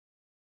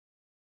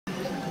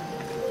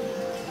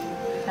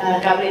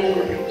กับเรียน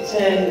เ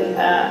ชิญ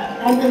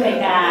ท่านผู้อำนวย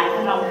การท่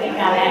านรองผู้อำนวย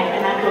การและค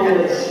ณะครู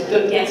จุ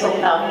ดเทียนส่ง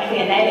ต่อให้นักเรี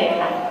ยนได้เลย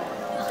ค่ะ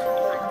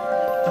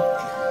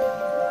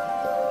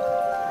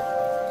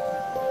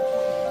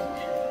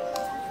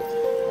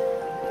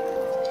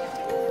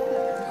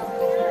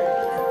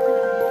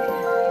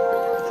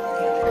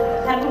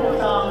ท่านผู้ปก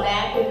ครองและ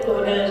คุณครู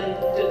เดิน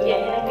จุดเทียน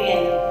ให้นักเรียน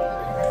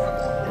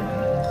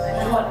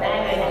ทั้งหมดได้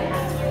เลยนะคะ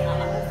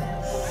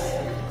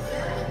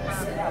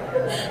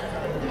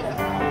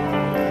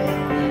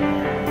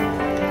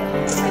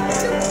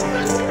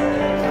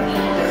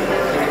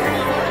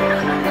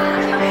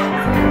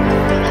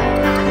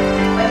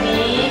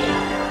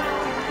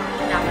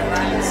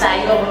สาย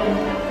ลม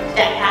จ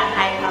ะท้าท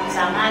ายความส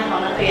ามารถของ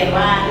นักเรียน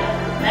ว่า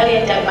นักเรีย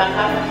นจะประ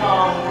คับประคอ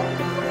ง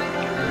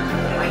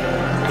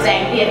แส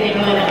งเทียนใน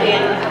มือนักเรีย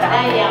นไ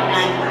ด้ยาวน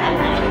านขนาดไ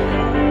หน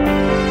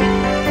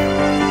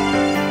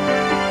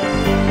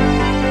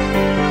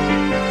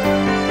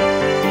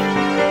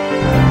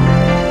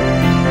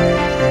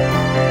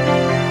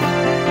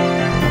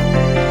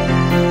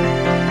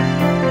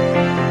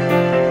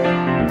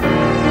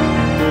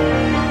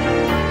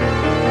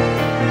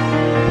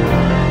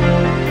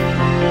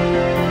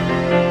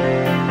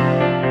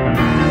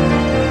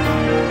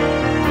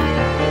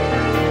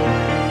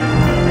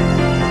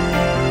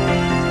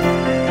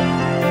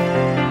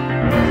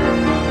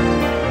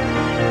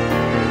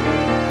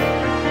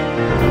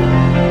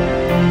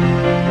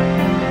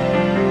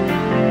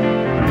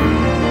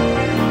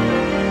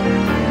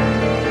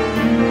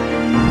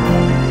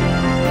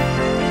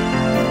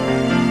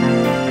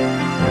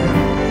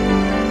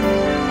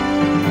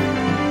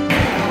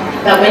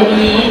ต่อไป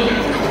นี้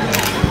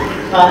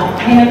ขอ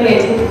ให้นักเรียน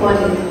ทุกคน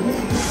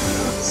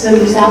ซึม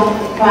ซับ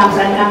ความป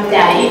ระทับใจ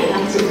ค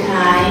รั้งสุด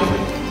ท้าย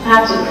ภา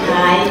พสุด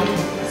ท้าย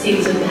สิ่ง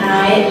สุดท้า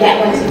ยและ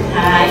วันสุด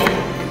ท้าย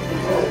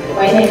ไ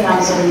ว้ในความ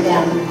ทรงจ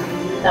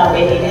ำต่อไป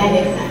นี้ได้เล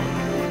ยค่ะ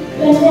เ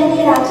พื่อนๆ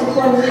ที่รักทุกค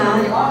นคะ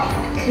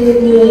คืน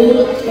นี้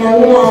ณเ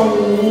วลา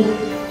นี้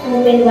คง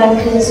เป็นวัน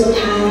คืนสุด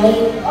ท้าย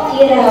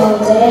ที่เรา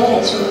จะได้แต่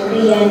ชุดเ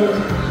รียน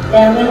แ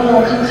ล้วนั่งล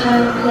งข้า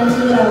งๆเพื่อน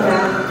ที่เรา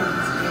รัก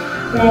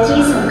และ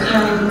ที่สำ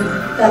คัญ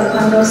กับคว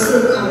ามรู้สึ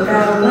กของเร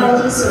ามาก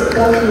ที่สุด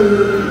ก็คือ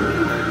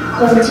ค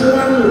นที่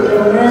นั่งอยู่ตร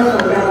งหน้าข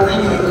องเราข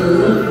ณะ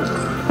นี้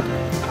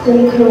คุณ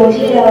ครู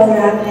ที่เรา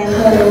รักและเค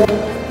ารพ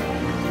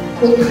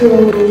คุณครู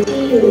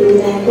ที่อยู่ดู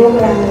แลพวก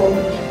เรา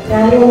ณ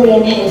โรงเรีย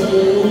นแห่ง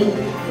นี้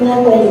มาก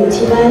กว่าอยู่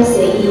ที่บ้านเ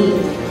สียอีก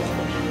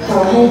ขอ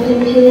ให้เ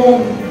พื่อน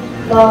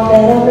ๆมองไป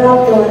รอบ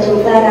ๆตัวทุก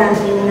ตาราง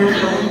นิ้วนะ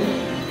คะ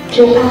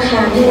ทุกอาคา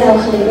รที่เรา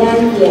เคยย่าง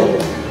เหยียบ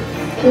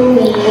พรุ่ง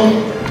นี้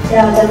เ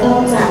ราจะต้อง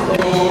จากไป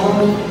แล้ว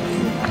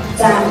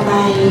จากไป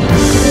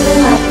เพื่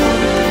อ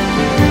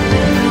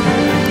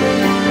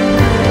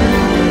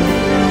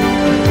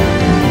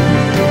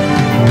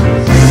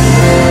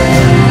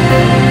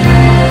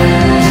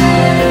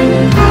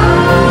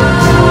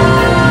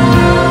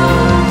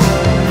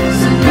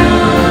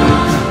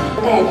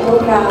แต่พว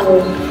กเรา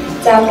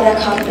จะประ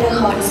คับประค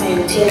องแสง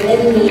เทียนเล่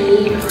มนี้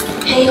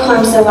ให้ควา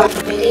มสว่าง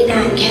ไปได้น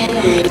านแค่ไห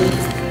น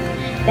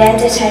และ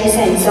จะใช้แส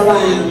งส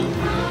ว่าง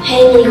ให้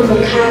มีคุ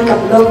ณค่ากับ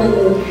โลกม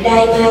นุษย์ได้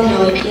มาก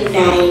น้อยเพียงใ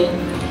ด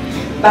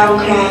บาง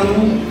ครั้ง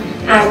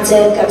อาจเจ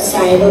อกับส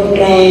ายลม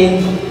แรง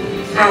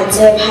อาจเจ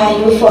อพา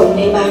ยุฝนใ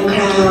นบางค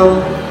ราว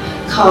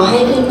ขอให้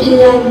เ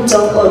พื่อนๆจ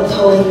งอดท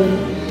น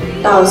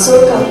ต่อสู้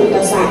กับอุป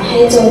สรรคให้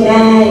จงไ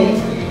ด้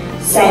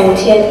แสงเ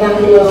ทียนบาง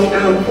ดวงอ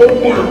าจพูด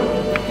ดับ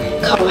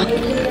ขอให้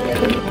เพื่อน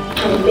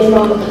หันไปม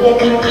องเพื่อน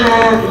ข้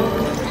าง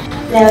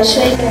ๆแล้ว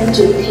ช่วยกัน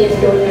จุดเทียน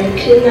ดวงนั้น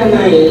ขึ้นมาให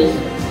ม่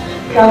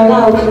เพราะเร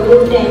าคือลู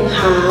กแดงข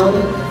าว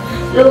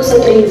ลูกส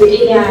ตรีวิท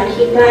ยา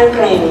ที่กล้าแก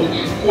ร่ง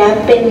และ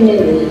เป็นห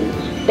นึ่ง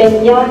เป็น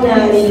ยอดนา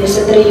รีส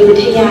ตรีวิ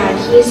ทยา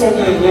ที่ส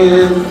ง่างา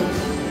ม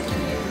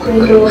คุณ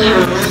ครูค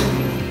ะ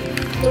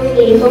พรุ่ง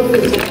นี้พวกหนู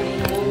จะไป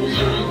แล้วนะค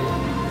ะ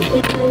เ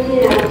พื่อนๆที่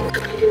รัก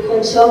ทุกค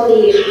นโชค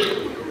ดีค่ะ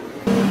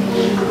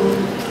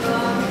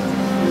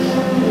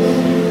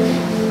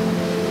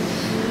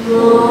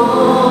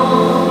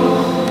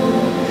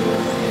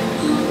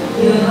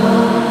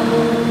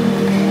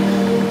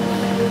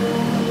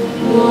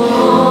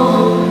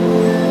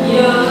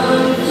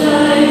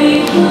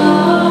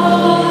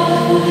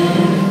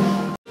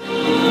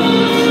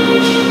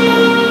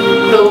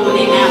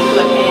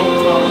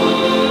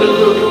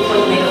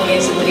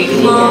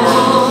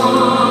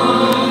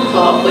ข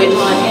ออวยพ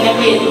รให้นัก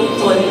เรียนทุก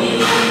คน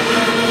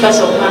ประ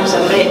สบความส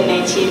ำเร็จใน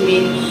ชีวิ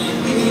ต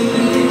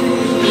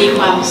มีค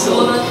วามสุ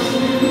ข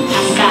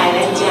ทั้งกายแล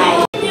ะใจ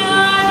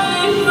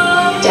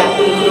จาก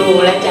คุณครู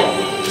และจาก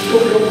ทุ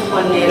กค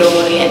นในโรง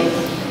เรียน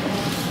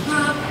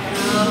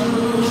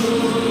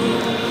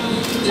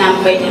น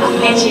ำไปทำ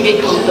ให้ชีวิต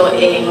ของตัว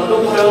เอง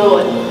รุ่งโร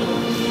จน์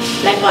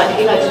และก่อน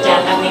ที่เราจะจา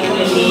กกันในคื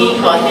นนี้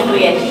ขอให้นักเ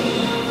รียน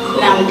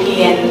นำเที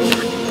ยน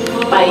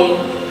ไป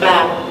กร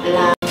าบล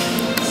า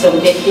สม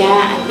เด็จย่า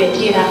อันเป็น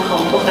ที่รักขอ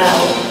งพวกเรา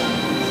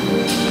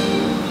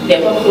เดี๋ยว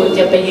พ่อครูจ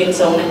ะไปยืน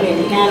ส่งนักเรียน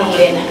ที่หน้าโรงเ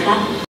รียนนะคะ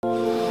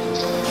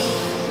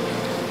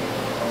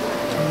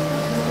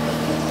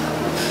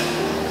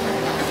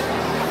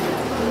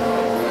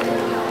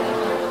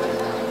ข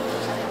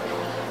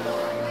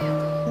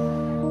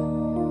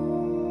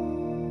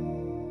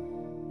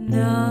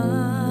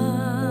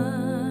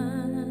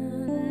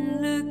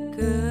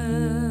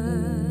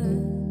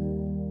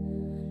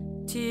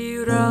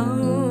เรา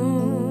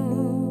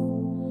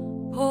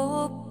พ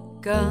บ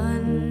กั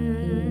น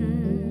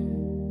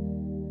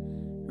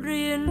เ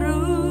รียน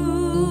รู้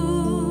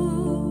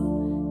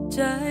ใ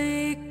จ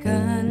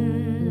กัน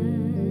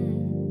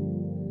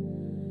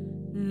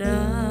น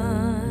า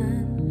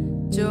น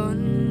จน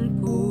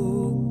ผู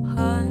ก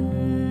พัน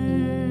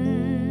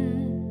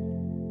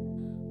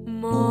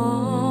มอ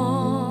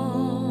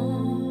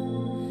ง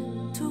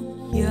ทุก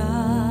อย่า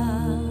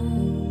ง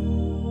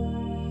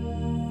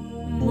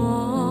มอ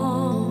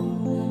ง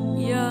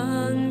อย่า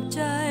งใ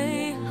จ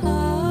ห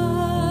า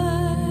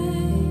ย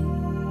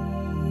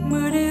เ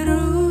มื่อได้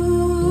รู้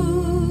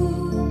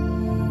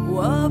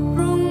ว่าพ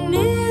รุ่ง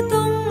นี้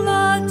ต้องล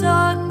าจ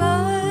ากไป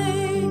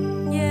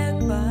แยก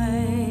ไป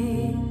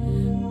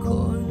ค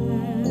น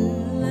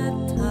ละ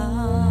ทา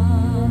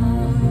ง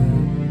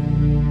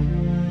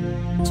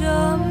จำ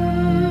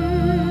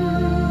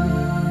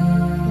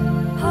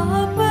พา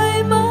ไป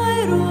ไม้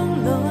ร่วง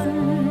หล่น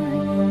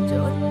จ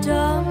ดจ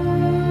ำ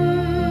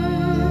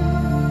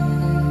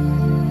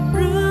เ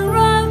รื่องร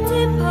าว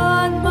ที่ผ่า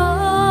นมา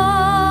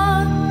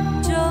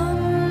จำ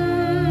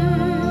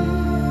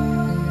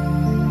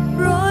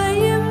รอย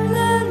ยิ้มแล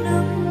ะน้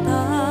ำต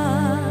า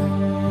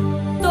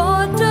ต่อ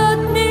จาก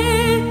นี้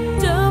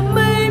จะไ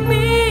ม่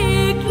มี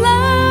อีกแ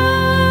ล้ว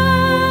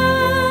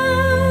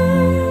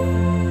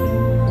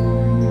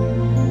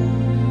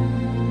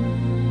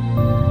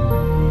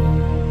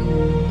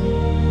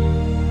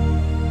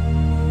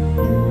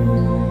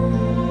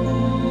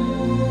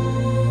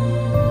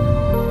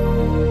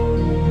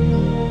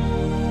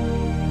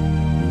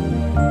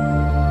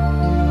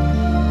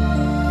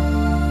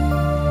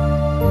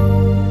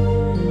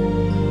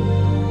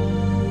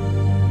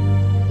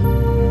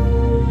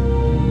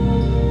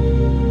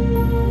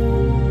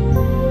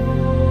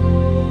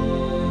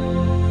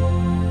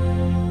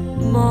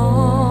มอ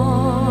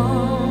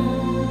ง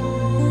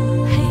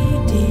ให้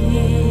ดี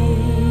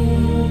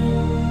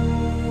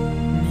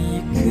นี่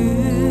คื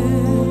อ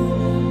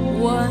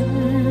วัน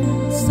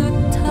สุด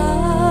ท้า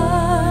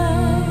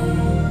ย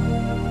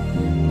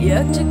อย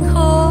ากจะข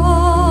อ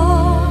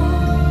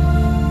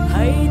ใ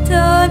ห้เธ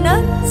อนั้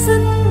นสั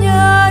ญญ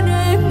าไ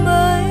ด้ไหม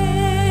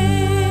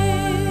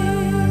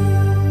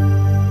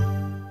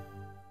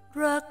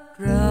รัก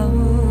เรา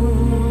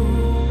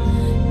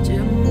จะ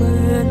เหมื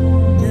อน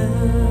เดิ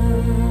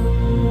ม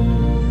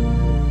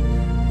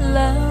แ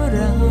ล้วเร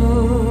า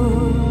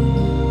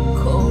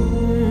คง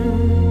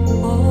พ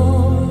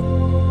บ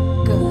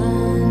กั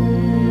น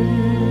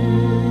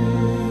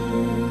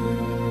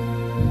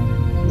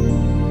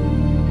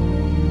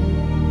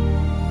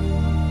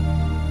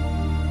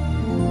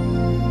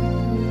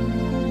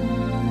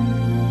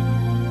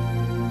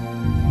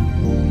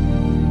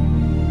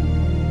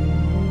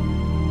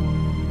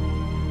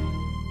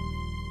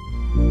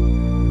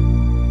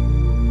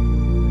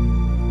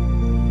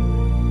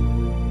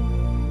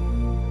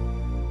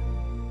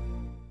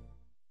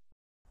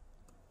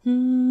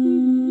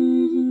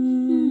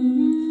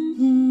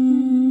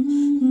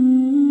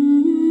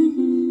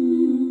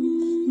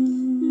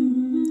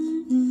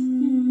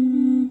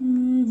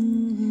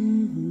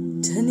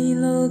เธอใน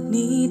โลก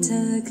นี้เธ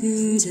อคื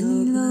อด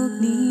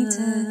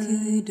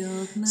อ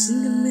กไม้ฉัน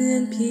ก็เหมือ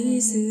นผี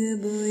เสื้อ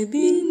โบย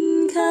บิน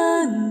ข้า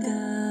งก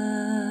า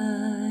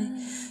ย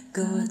ก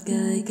อดก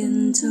ายกัน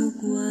ทุก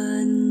วั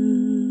น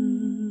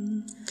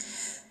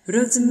เร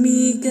าจะมี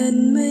กัน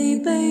ไม่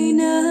ไปไ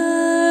หน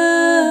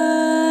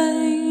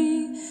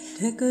เธ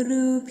อก็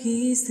รู้ผี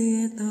เสื้อ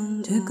ต้อง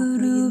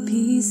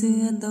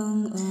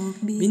ออก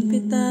บินไป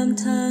ตาม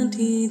ทาง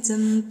ที่จ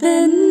ำเป็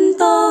น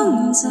ต้อง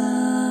จา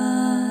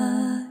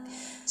ก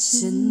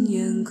ฉัน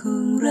ยังค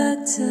งรัก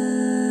เธอ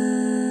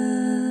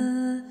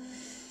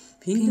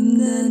เพียงดำเ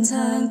นินท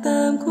างต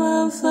ามควา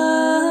มฝั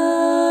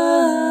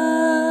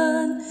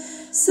น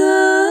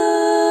สั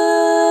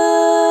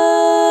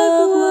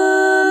ก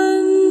วั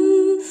น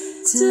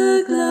จะ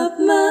กลับ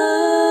มา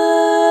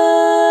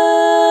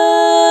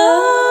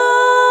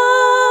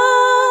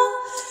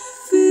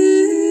ฝื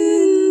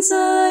นใจ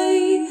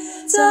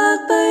จาก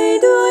ไป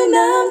ด้วย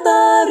น้ำต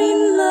าริ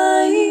นไหล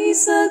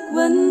สัก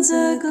วันจ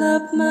ะกลั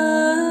บมา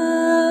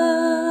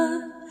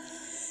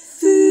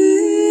ฝื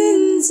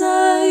นใจ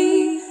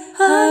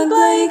ห่างไก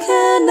ลแ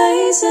ค่ไหน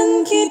ฉัน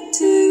คิด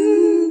ถึง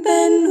เป็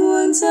นห่ว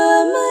งเธอ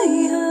ไม่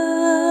ห่า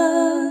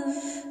ง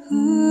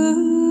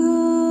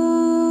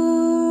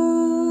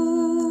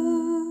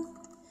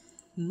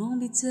มอง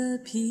ไปเจอ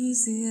ผี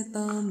เสื้อต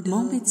อม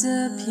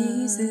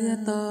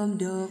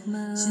ดอกไ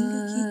ม้ฉัน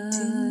ก็คิด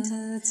ถึงเธ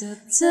อจับ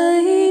ใจ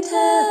แท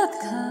บ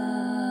ขา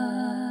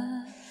ด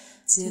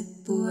เจ็บ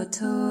ปวดท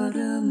ร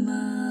ม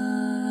า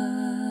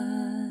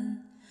น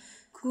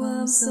ควา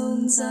มทรง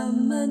จ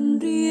ำมัน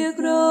เรียก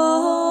ร้อ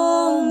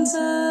งเธ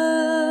อ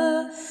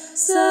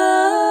สั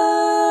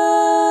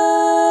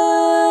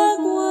ก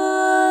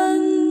วั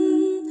น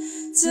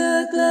จะ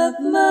กลับ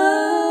มา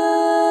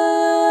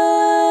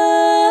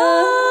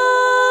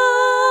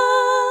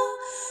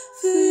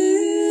ฝื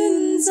น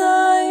ใจ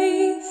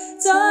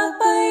จาก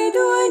ไป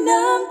ด้วย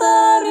น้ำตา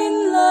ริน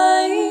ไหล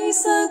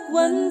สัก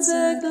วันจ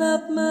ะกลั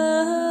บมา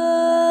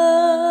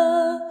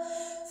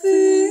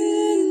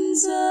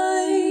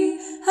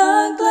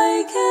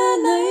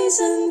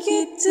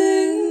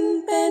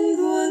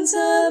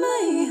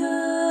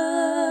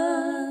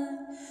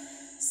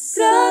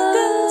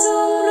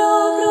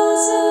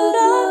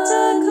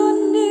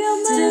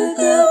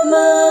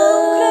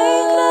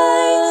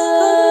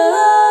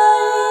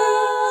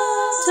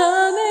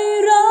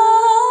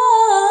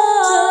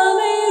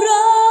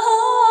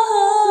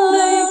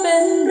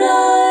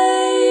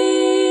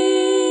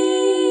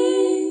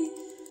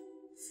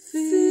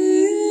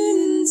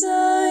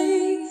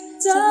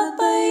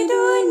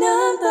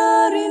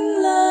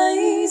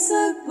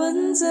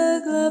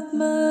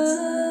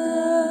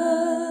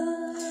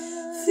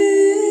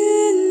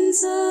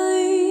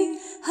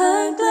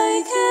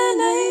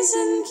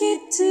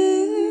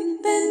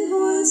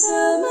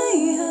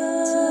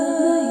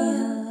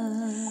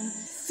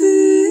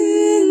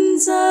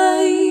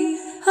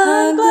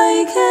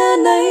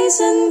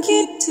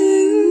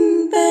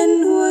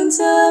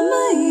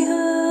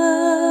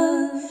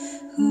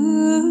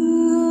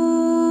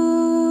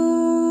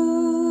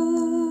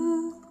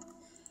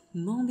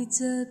เ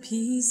จอ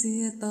ผีเสื้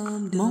อตอม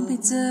มองไป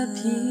เจอ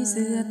ผีเ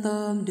สื้อต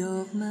อมดอ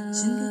กไม้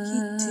ฉันก็คิ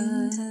ดถึง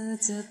เธอ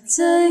จับใจ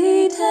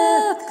แท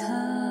บข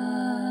า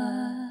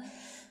ด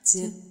เ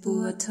จ็บป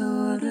วดท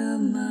ร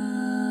มา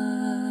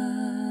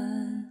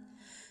น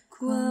ค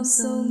วาม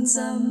ทรงจ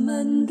ำมั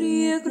นเ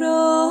รียก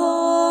ร้อ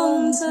ง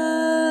เธ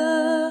อ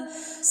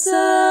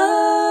สั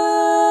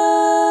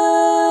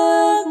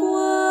ก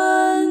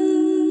วัน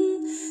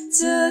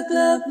จะก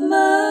ลับม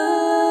า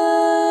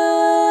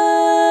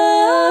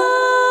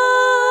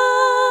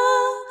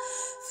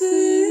ฝื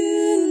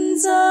น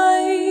ใจ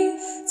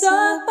จ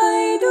ากไป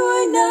ด้ว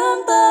ยน้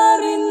ำตา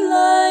รินไหล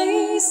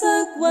สั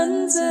กวัน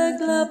จะ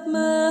กลับม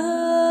า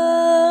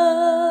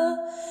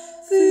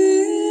ฝื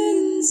น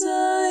ใจ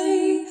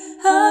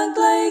ห่างไก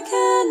ลแ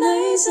ค่ไหน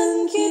ฉัน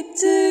คิด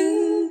ถึง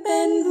เป็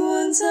นห่ว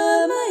งเธอ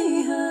ไม่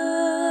ห่า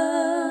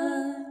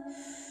ง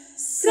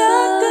รั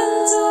กกัน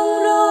จง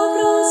รอเพ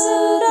ราะฉั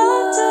นรั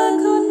กเธอ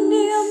คนเ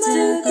ดียวไม่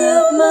กลั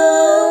บมา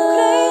ใค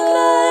รคนไหน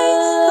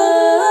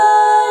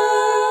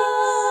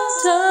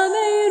เธอไ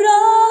ม่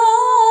รั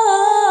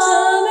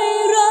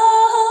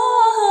ก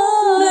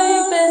ไม่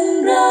เป็น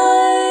ไร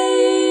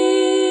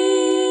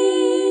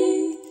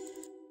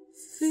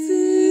ฝื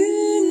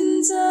น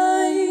ใจ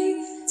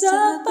จ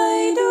ากไป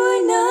ด้วย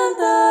น้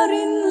ำตา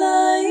รินไหล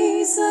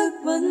สัก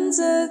วันจ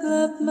ะก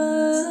ลับมา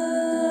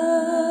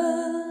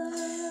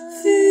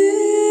ฝื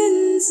น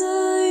ใจ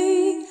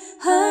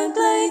ห่างไก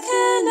ลแ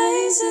ค่ไหน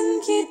ฉัน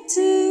คิด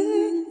ถึง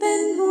เป็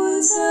นห่วง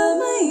เธอ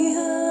ไม่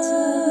ห่า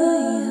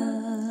ง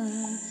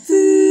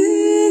ฝื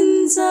น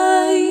ใจ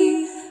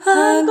ห่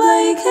างไกล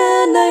แค่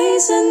ไหน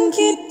ฉัน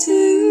คิด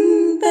ถึง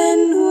เป็น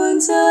ห่วง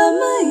เธอ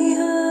ไม่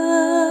ห่า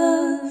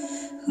ง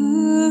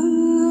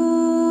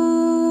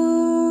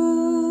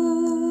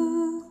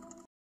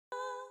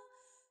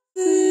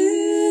ฝื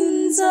น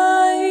ใจ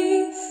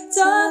จ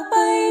ากไป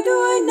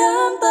ด้วยน้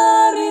ำตา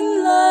ริน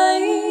ไหล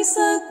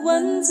สักวั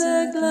นจะ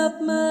กลับ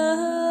ม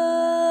า